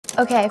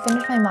Okay, I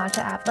finished my matcha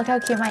app. Look how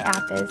cute my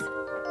app is.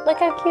 Look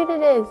how cute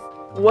it is.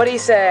 What do you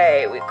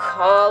say? We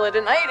call it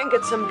a night and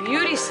get some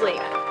beauty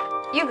sleep.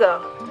 You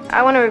go.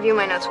 I want to review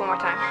my notes one more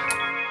time.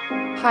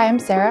 Hi, I'm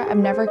Sarah. I've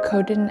never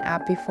coded an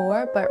app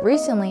before, but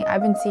recently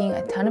I've been seeing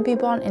a ton of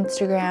people on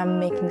Instagram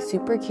making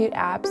super cute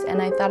apps,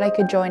 and I thought I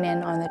could join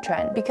in on the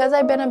trend. Because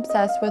I've been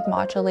obsessed with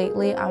matcha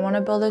lately, I want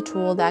to build a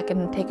tool that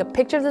can take a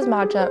picture of this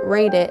matcha,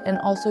 rate it, and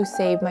also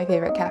save my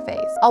favorite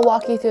cafes. I'll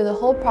walk you through the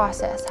whole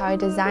process, how I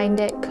designed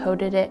it,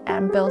 coded it,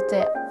 and built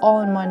it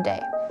all in one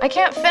day. I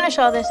can't finish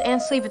all this and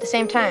sleep at the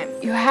same time.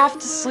 You have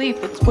to sleep.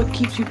 It's what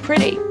keeps you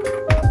pretty.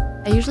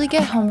 I usually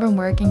get home from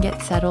work and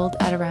get settled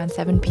at around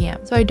 7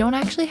 p.m. So I don't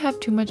actually have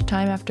too much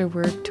time after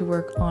work to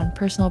work on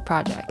personal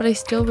projects, but I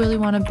still really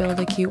want to build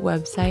a cute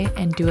website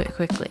and do it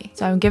quickly.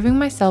 So I'm giving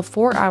myself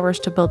 4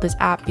 hours to build this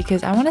app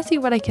because I want to see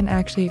what I can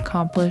actually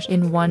accomplish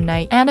in one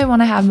night, and I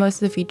want to have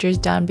most of the features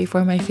done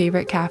before my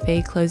favorite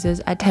cafe closes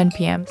at 10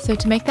 p.m. So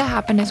to make that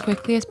happen as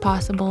quickly as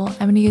possible,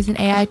 I'm going to use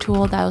an AI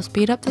tool that will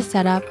speed up the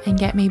setup and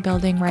get me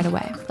building right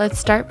away. Let's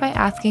start by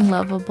asking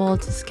Lovable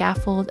to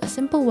scaffold a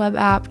simple web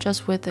app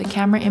just with a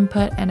camera input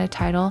and a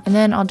title, and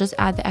then I'll just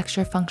add the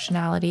extra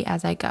functionality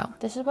as I go.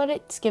 This is what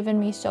it's given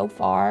me so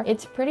far.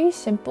 It's pretty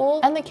simple,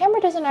 and the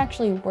camera doesn't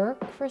actually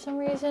work for some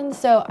reason,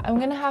 so I'm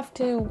gonna have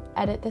to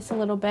edit this a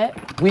little bit.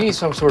 We need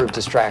some sort of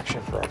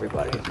distraction for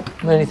everybody.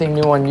 Anything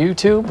new on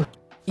YouTube?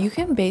 You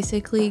can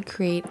basically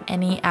create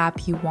any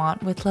app you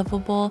want with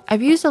Lovable.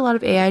 I've used a lot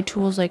of AI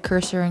tools like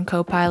Cursor and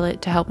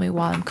Copilot to help me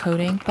while I'm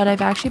coding, but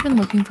I've actually been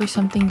looking for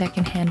something that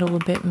can handle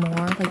a bit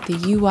more, like the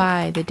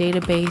UI, the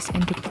database,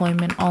 and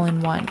deployment all in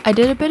one. I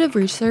did a bit of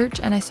research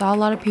and I saw a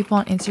lot of people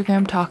on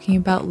Instagram talking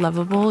about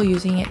Lovable,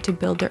 using it to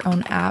build their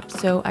own app,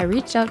 so I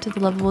reached out to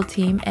the Lovable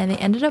team and they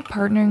ended up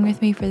partnering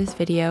with me for this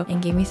video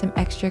and gave me some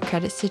extra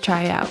credits to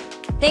try out.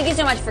 Thank you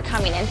so much for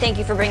coming in. Thank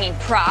you for bringing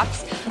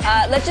props.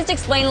 Let's just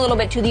explain a little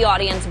bit to the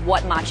audience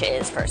what matcha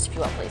is first, if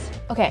you will, please.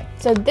 Okay,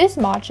 so this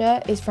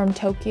matcha is from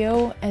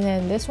Tokyo, and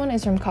then this one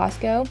is from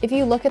Costco. If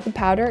you look at the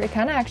powder, it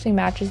kind of actually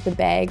matches the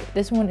bag.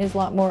 This one is a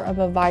lot more of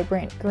a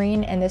vibrant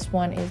green, and this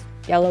one is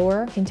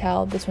yellower. You can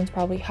tell this one's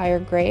probably higher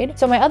grade.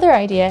 So my other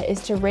idea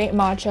is to rate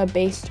matcha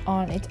based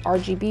on its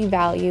RGB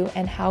value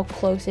and how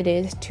close it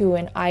is to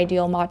an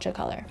ideal matcha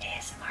color.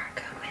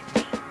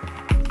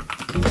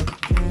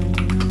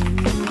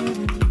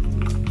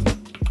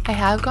 I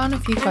have gotten a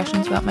few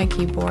questions about my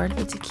keyboard.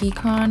 It's a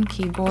Keychron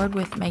keyboard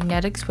with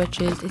magnetic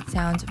switches. It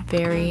sounds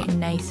very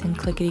nice and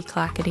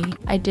clickety-clackety.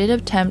 I did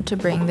attempt to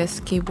bring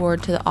this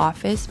keyboard to the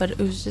office, but it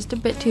was just a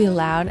bit too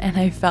loud and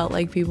I felt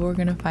like people were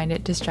gonna find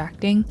it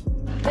distracting.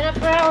 Been up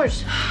for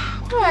hours.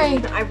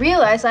 Why? I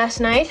realized last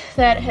night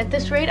that at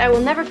this rate, I will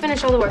never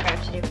finish all the work I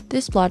have to do.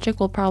 This logic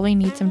will probably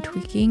need some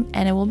tweaking,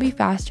 and it will be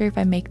faster if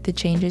I make the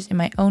changes in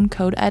my own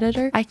code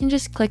editor. I can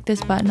just click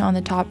this button on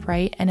the top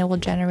right and it will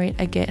generate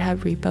a GitHub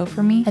repo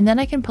for me, and then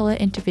I can pull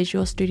it into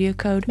Visual Studio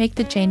Code, make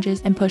the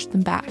changes, and push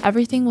them back.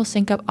 Everything will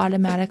sync up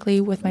automatically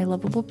with my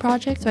Lovable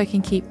project so I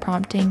can keep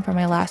prompting for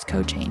my last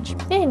code change.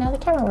 Yay, now the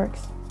camera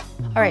works.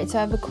 Alright, so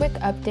I have a quick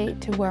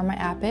update to where my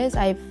app is.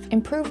 I've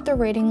improved the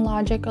rating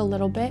logic a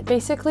little bit.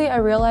 Basically, I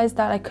realized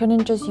that I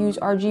couldn't just use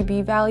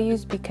RGB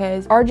values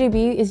because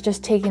RGB is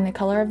just taking the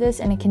color of this,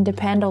 and it can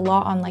depend a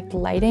lot on like the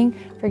lighting.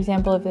 For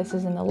example, if this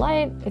is in the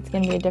light, it's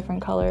going to be a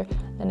different color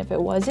than if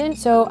it wasn't.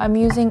 So I'm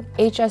using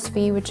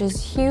HSV, which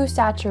is hue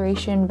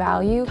saturation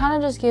value.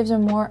 Kind of just gives a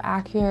more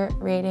accurate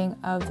rating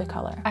of the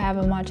color. I have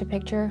a matcha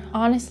picture.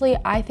 Honestly,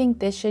 I think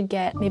this should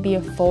get maybe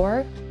a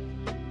 4.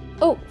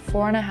 Oh,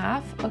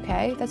 4.5.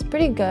 Okay, that's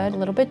pretty good. A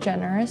little bit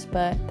generous,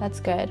 but that's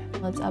good.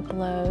 Let's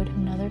upload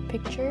another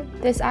picture.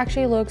 This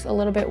actually looks a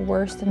little bit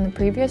worse than the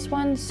previous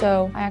one,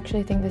 so I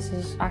actually think this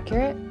is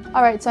accurate.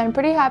 Alright, so I'm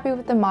pretty happy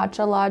with the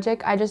matcha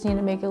logic. I just need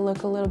to make it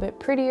look a little bit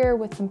prettier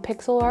with some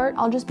pixel art.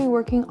 I'll just be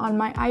working on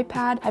my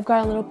iPad. I've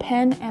got a little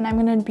pen and I'm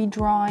gonna be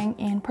drawing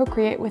in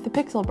Procreate with a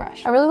pixel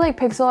brush. I really like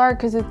pixel art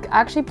because it's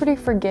actually pretty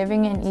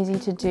forgiving and easy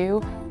to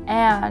do,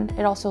 and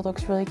it also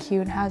looks really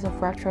cute and has a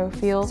retro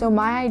feel. So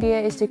my idea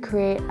is to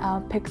create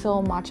a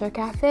pixel matcha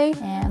cafe,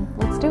 and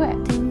let's do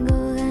it.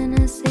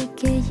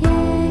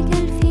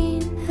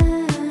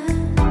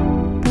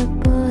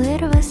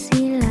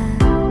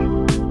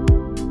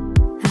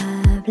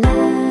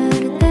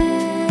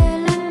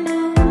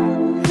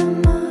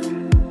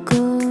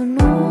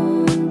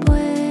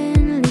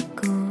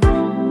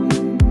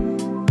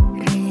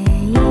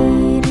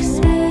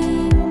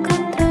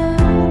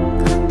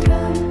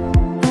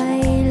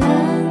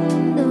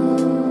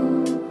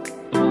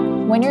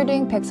 When you're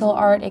doing pixel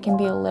art, it can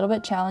be a little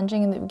bit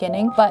challenging in the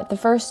beginning, but the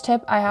first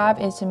tip I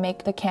have is to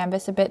make the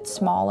canvas a bit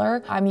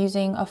smaller. I'm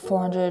using a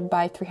 400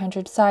 by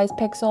 300 size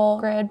pixel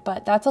grid,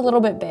 but that's a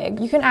little bit big.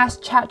 You can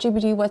ask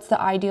ChatGPT what's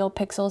the ideal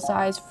pixel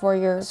size for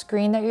your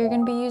screen that you're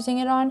going to be using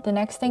it on. The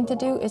next thing to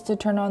do is to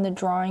turn on the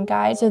drawing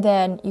guide, so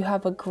then you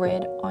have a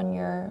grid on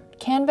your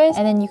canvas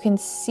and then you can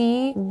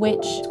see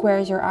which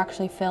squares you're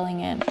actually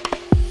filling in.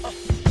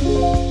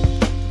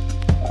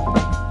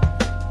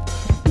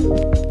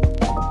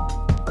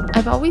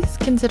 I've always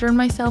considered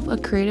myself a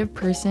creative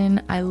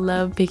person. I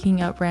love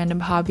picking up random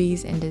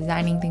hobbies and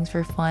designing things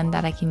for fun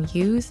that I can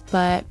use,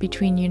 but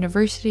between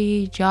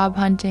university, job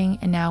hunting,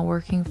 and now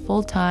working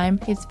full-time,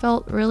 it's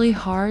felt really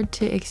hard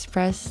to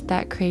express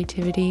that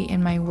creativity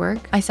in my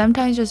work. I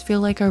sometimes just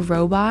feel like a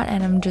robot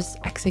and I'm just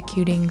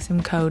executing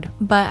some code.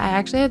 But I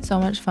actually had so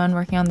much fun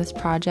working on this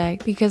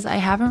project because I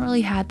haven't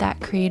really had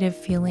that creative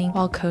feeling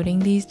while coding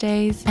these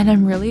days, and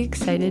I'm really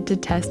excited to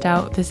test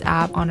out this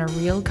app on a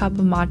real cup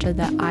of matcha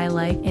that I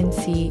like and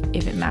see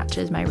if it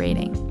matches my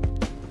rating.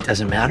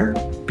 Doesn't matter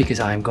because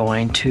I'm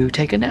going to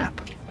take a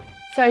nap.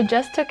 So I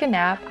just took a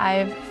nap.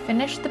 I've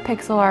finished the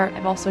pixel art.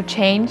 I've also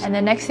changed, and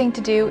the next thing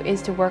to do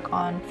is to work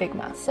on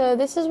Figma. So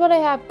this is what I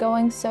have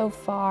going so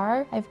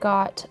far. I've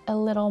got a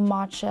little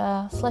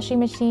matcha slushy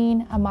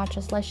machine, a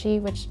matcha slushy,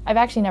 which I've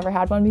actually never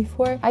had one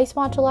before, iced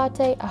matcha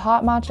latte, a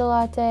hot matcha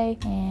latte,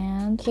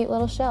 and cute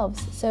little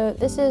shelves. So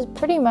this is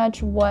pretty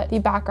much what the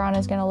background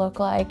is gonna look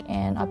like,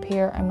 and up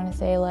here I'm gonna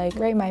say like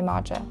rate my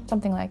matcha,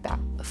 something like that.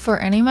 For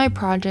any of my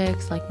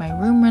projects, like my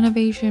room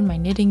renovation, my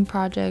knitting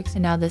projects,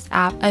 and now this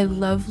app, I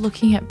love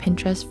looking at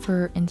Pinterest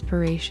for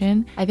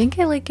inspiration. I think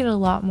I like it a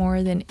lot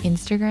more than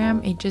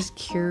Instagram. It just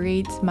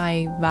curates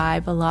my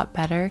vibe a lot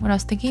better. When I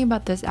was thinking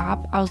about this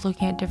app, I was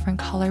looking at different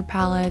color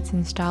palettes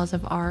and styles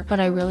of art, but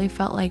I really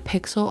felt like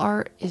pixel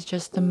art is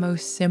just the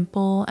most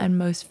simple and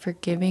most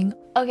forgiving.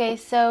 Okay,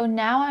 so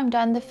now I'm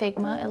done the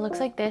Figma. It looks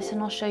like this,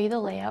 and I'll show you the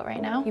layout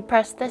right now. You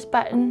press this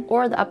button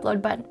or the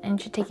upload button and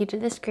it should take you to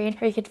this screen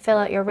where you could fill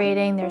out your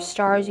rating. There's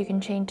stars, you can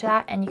change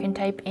that, and you can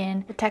type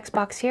in the text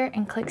box here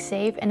and click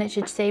save, and it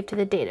should save to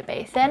the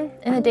database. Then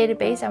in the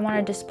database, I want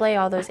to display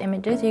all those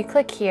images. You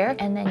click here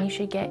and then you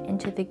should get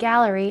into the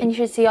gallery and you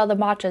should see all the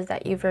matchas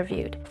that you've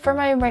reviewed. For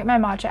my Rate My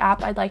Matcha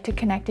app, I'd like to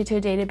connect it to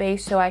a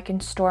database so I can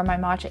store my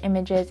matcha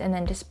images and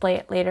then display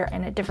it later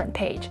in a different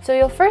page. So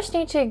you'll first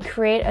need to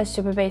create a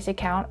Supabase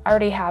account. I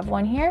already have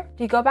one here.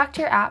 You go back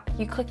to your app,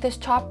 you click this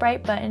top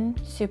right button,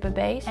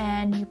 Supabase,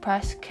 and you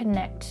press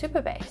connect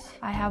Supabase.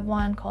 I have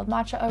one called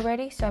Matcha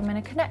already, so I'm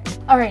gonna connect.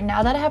 All right,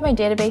 now that I have my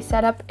database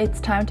set up,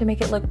 it's time to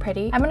make it look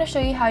pretty. I'm gonna show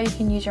you how you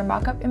can use your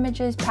mockup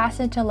images, pass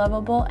it to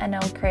Lovable, and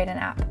it'll create an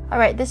app. All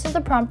right, this is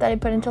the prompt that I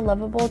put into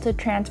Lovable to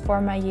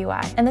transform my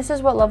UI. And this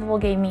is what Lovable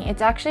gave me.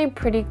 It's actually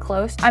pretty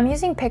close. I'm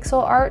using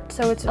pixel art,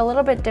 so it's a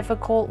little bit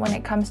difficult when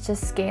it comes to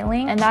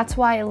scaling, and that's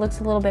why it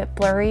looks a little bit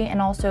blurry,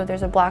 and also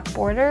there's a black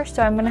border,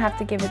 so I'm gonna have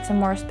to give it some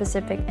more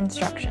specific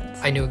instructions.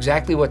 I knew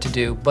exactly what to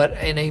do, but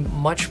in a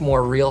much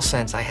more real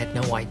sense, I had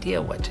no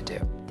idea what to do.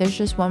 There's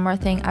just one more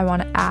thing I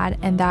want to add,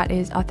 and that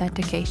is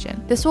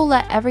authentication. This will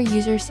let every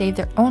user save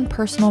their own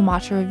personal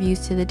matcha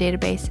reviews to the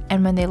database,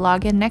 and when they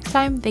log in next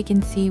time, they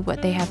can see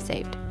what they have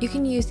saved. You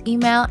can use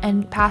email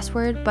and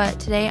password, but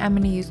today I'm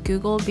going to use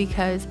Google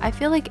because I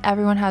feel like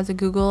everyone has a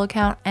Google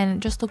account and it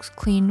just looks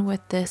clean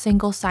with the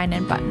single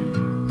sign-in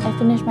button. I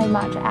finished my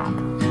matcha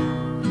app.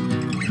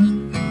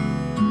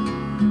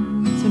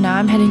 So now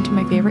I'm heading to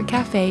my favorite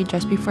cafe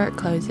just before it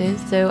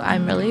closes. So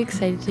I'm really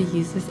excited to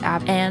use this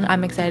app, and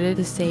I'm excited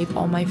to save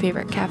all my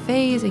favorite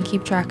cafes and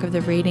keep track of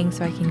the ratings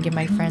so I can give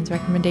my friends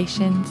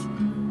recommendations.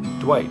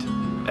 Dwight,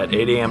 at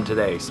 8 a.m.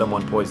 today,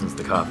 someone poisons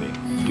the coffee.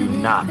 Do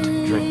not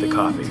drink the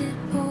coffee.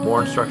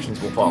 More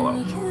instructions will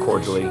follow.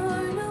 Cordially,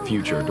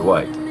 Future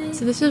Dwight.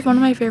 So this is one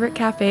of my favorite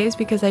cafes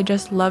because I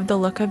just love the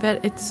look of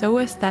it. It's so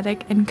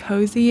aesthetic and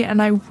cozy,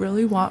 and I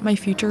really want my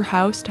future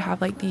house to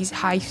have like these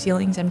high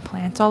ceilings and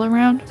plants all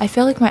around. I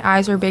feel like my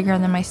eyes were bigger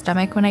than my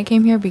stomach when I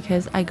came here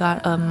because I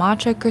got a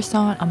matcha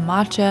croissant, a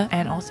matcha,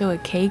 and also a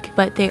cake,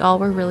 but they all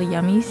were really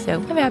yummy, so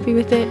I'm happy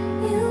with it.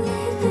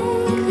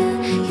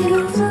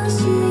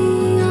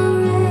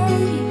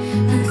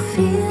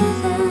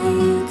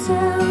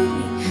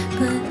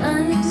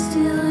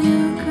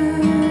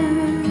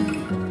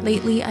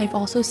 Lately, I've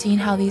also seen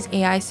how these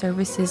AI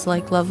services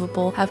like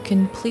Lovable have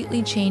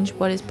completely changed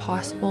what is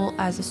possible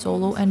as a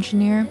solo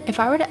engineer. If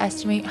I were to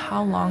estimate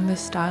how long the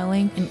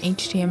styling in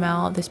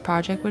HTML of this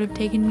project would have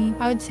taken me,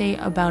 I would say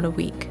about a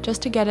week,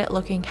 just to get it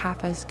looking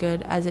half as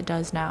good as it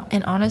does now.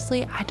 And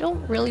honestly, I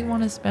don't really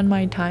want to spend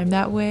my time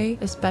that way,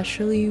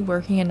 especially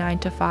working a 9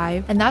 to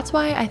 5. And that's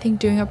why I think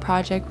doing a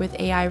project with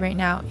AI right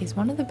now is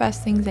one of the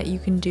best things that you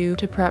can do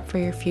to prep for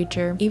your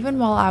future. Even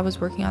while I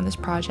was working on this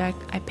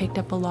project, I picked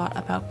up a lot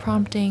about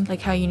prompting, like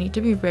how you need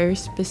to be very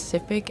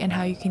specific and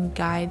how you can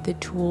guide the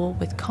tool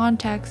with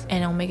context,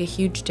 and it'll make a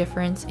huge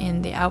difference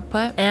in the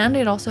output. And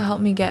it also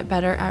helped me get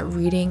better at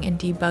reading and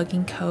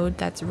debugging code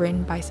that's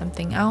written by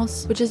something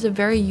else, which is a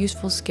very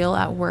useful skill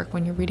at work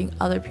when you're reading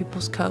other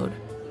people's code.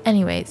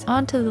 Anyways,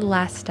 on to the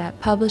last step,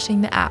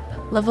 publishing the app.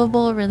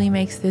 Lovable really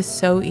makes this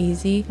so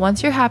easy.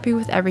 Once you're happy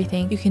with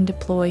everything, you can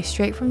deploy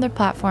straight from their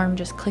platform.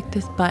 Just click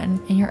this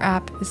button and your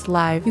app is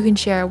live. You can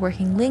share a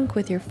working link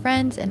with your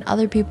friends, and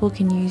other people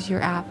can use your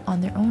app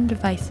on their own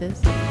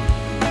devices.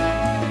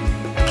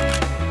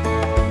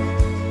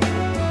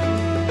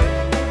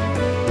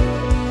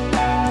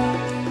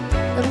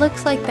 The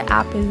looks like the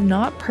app is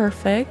not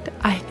perfect.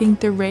 I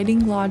think the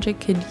rating logic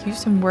could use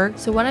some work.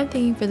 So what I'm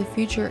thinking for the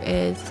future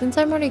is, since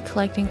I'm already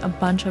collecting a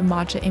bunch of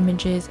matcha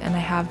images and I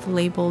have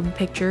labeled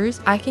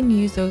pictures, I can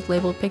use those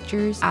labeled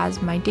pictures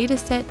as my data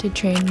set to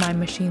train my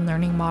machine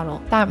learning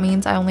model. That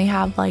means I only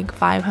have like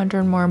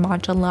 500 more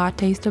matcha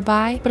lattes to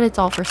buy, but it's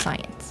all for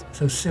science.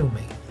 So sue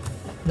me.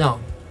 No,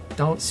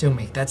 don't sue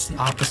me. That's the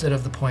opposite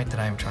of the point that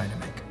I am trying to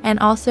make. And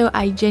also,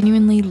 I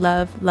genuinely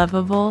love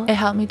Lovable. It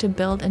helped me to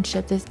build and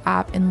ship this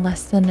app in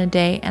less than a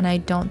day, and I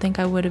don't think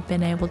I would have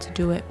been able to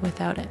do it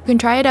without it. You can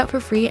try it out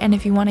for free, and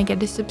if you want to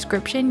get a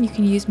subscription, you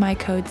can use my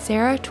code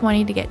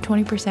Sarah20 to get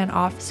 20%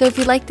 off. So if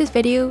you liked this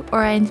video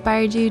or I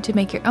inspired you to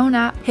make your own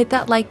app, hit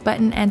that like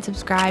button and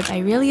subscribe. I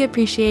really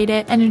appreciate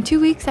it. And in 2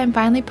 weeks, I'm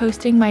finally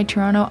posting my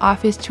Toronto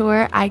office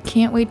tour. I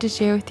can't wait to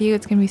share with you.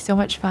 It's gonna be so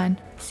much fun.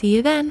 See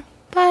you then.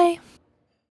 Bye.